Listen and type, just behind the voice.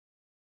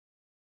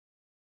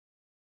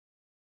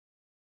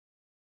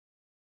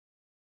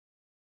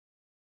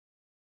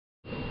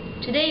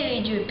Today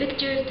we drew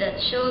pictures that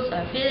shows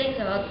our feelings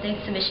about the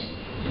exhibition.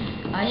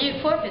 I drew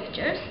 4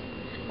 pictures,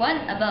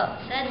 one about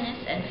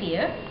sadness and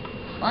fear,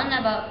 one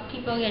about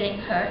people getting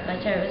hurt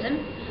by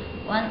terrorism,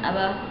 one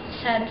about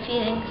sad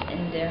feelings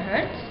in their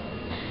hurts,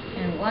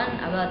 and one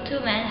about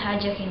 2 men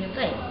hijacking the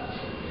plane.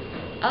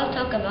 I'll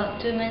talk about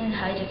 2 men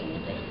hijacking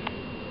the plane.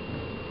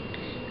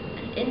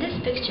 In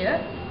this picture,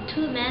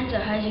 2 men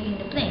are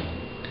hijacking the plane.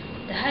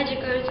 The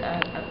hijackers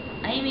are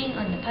aiming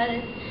on the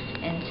pilot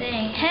and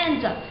saying,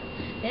 "Hands up!"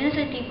 The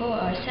innocent people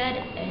are sad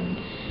and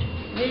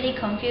really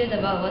confused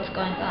about what's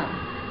going on.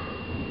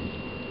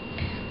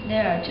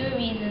 There are 2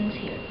 reasons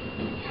here.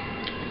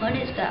 One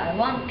is that I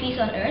want peace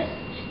on earth.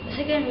 The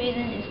second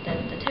reason is that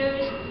the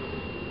terrorists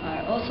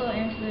are also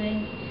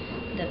influencing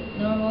the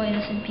normal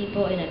innocent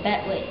people in a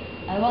bad way.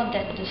 I want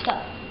that to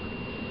stop.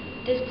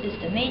 This is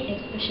the main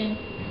expression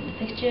in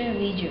the picture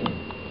we drew.